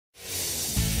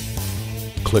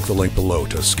Click the link below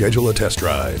to schedule a test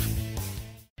drive.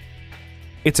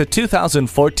 It's a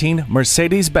 2014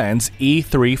 Mercedes-Benz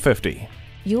E350.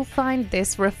 You'll find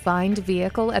this refined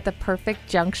vehicle at the perfect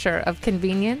juncture of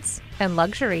convenience and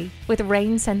luxury, with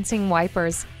rain-sensing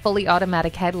wipers, fully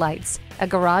automatic headlights, a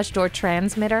garage door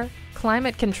transmitter,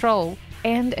 climate control,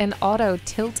 and an auto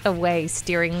tilt-away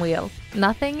steering wheel.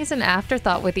 Nothing is an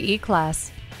afterthought with the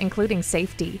E-Class, including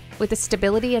safety, with the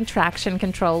stability and traction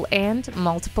control and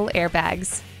multiple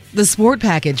airbags. The Sport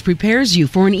Package prepares you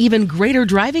for an even greater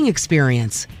driving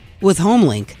experience. With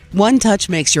HomeLink, one touch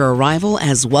makes your arrival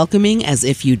as welcoming as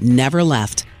if you'd never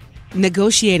left.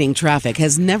 Negotiating traffic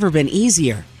has never been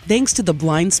easier thanks to the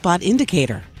blind spot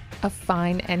indicator. A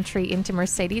fine entry into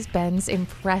Mercedes-Benz'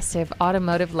 impressive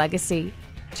automotive legacy.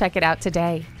 Check it out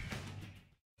today.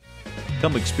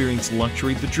 Come experience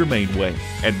luxury the Germain way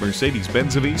at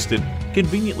Mercedes-Benz of Easton,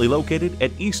 conveniently located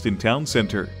at Easton Town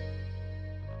Center.